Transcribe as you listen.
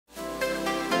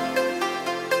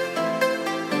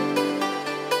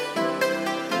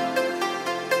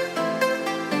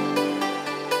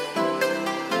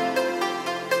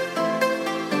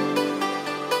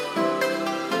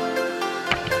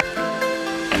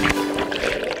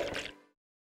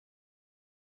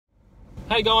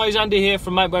G'day guys, Andy here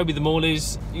from the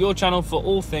Morleys, your channel for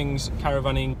all things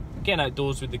caravanning, getting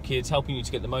outdoors with the kids, helping you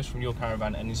to get the most from your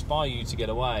caravan and inspire you to get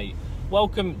away.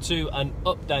 Welcome to an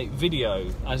update video,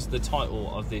 as the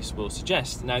title of this will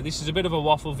suggest. Now this is a bit of a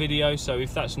waffle video, so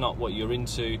if that's not what you're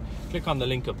into, click on the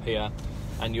link up here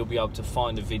and you'll be able to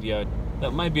find a video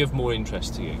that may be of more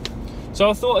interest to you.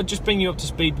 So I thought I'd just bring you up to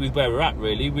speed with where we're at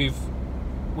really.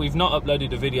 We've not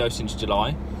uploaded a video since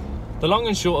July. The long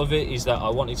and short of it is that I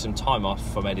wanted some time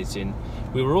off from editing.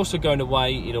 We were also going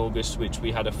away in August, which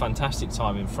we had a fantastic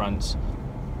time in France,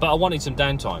 but I wanted some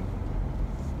downtime.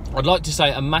 I'd like to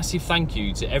say a massive thank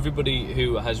you to everybody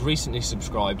who has recently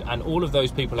subscribed and all of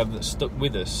those people that stuck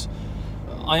with us.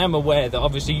 I am aware that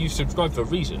obviously you've subscribed for a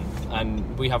reason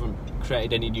and we haven't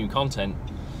created any new content,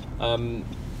 and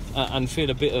feel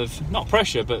a bit of, not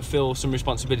pressure, but feel some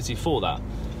responsibility for that.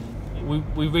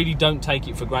 We really don't take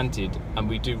it for granted, and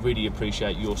we do really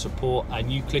appreciate your support,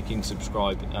 and you clicking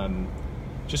subscribe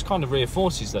just kind of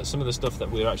reinforces that some of the stuff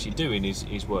that we're actually doing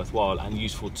is worthwhile and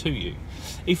useful to you.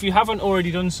 If you haven't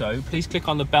already done so, please click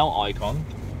on the bell icon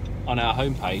on our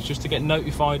homepage just to get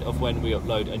notified of when we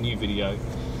upload a new video,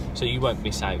 so you won't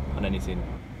miss out on anything.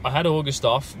 I had August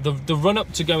off. The run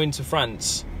up to going to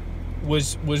France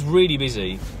was really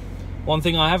busy. One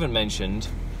thing I haven't mentioned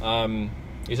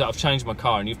is that I've changed my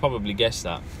car, and you've probably guessed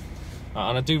that.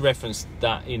 And I do reference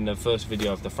that in the first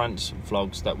video of the France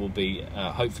vlogs that will be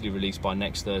hopefully released by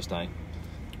next Thursday.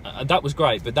 That was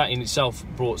great, but that in itself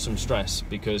brought some stress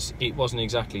because it wasn't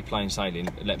exactly plain sailing,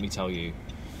 let me tell you.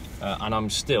 And I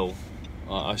still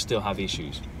have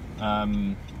issues.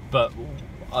 But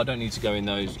I don't need to go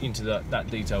into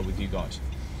that detail with you guys.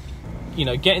 You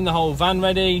know, getting the whole van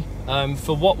ready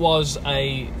for what was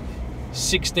a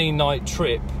 16-night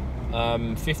trip.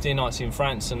 15 nights in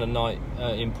France and a night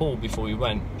in Paul before we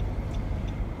went,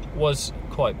 was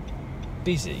quite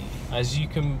busy, as you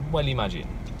can well imagine.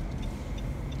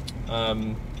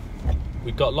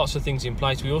 We've got lots of things in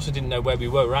place. We also didn't know where we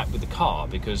were at with the car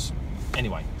because,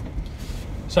 anyway,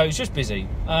 so it's just busy.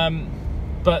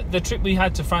 But the trip we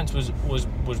had to France was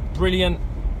brilliant.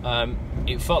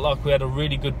 It felt like we had a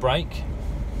really good break,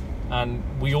 and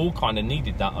we all kind of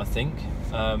needed that, I think.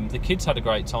 The kids had a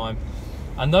great time.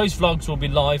 And those vlogs will be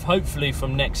live hopefully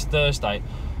from next Thursday.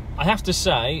 I have to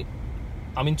say,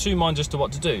 I'm in two minds as to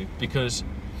what to do, because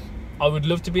I would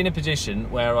love to be in a position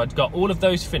where I'd got all of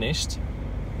those finished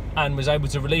and was able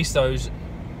to release those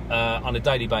on a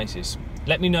daily basis.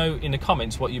 Let me know in the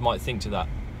comments what you might think to that.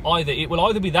 It will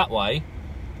either be that way,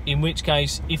 in which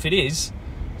case, if it is,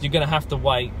 you're going to have to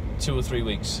wait 2 or 3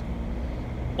 weeks,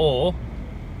 or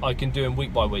I can do them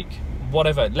week by week.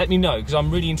 Whatever, let me know, because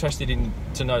I'm really interested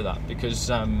to know that, because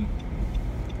and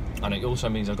it also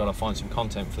means I've got to find some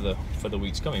content for the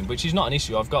weeks coming, which is not an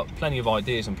issue. I've got plenty of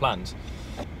ideas and plans.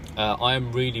 I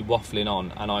am really waffling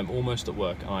on, and I'm almost at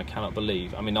work, and I cannot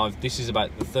believe. I mean, this is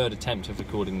about the 3rd attempt of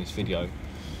recording this video.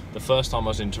 The first time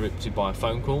I was interrupted by a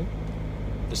phone call.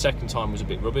 The second time was a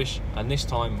bit rubbish, and this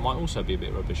time might also be a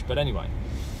bit rubbish. But anyway.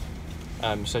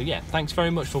 So yeah, thanks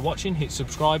very much for watching. Hit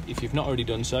subscribe if you've not already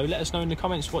done so. Let us know in the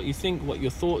comments what you think, what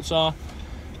your thoughts are.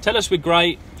 Tell us we're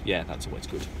great. Yeah, that's always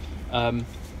good.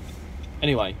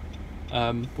 Anyway,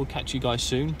 we'll catch you guys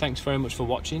soon. Thanks very much for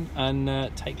watching, and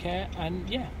take care, and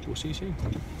yeah, we'll see you soon.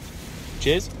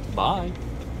 Cheers, bye.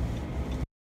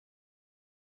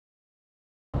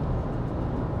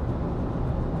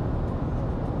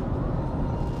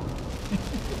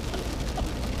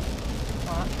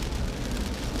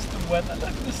 Weather, look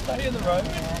at the stay in the road.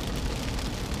 Yeah.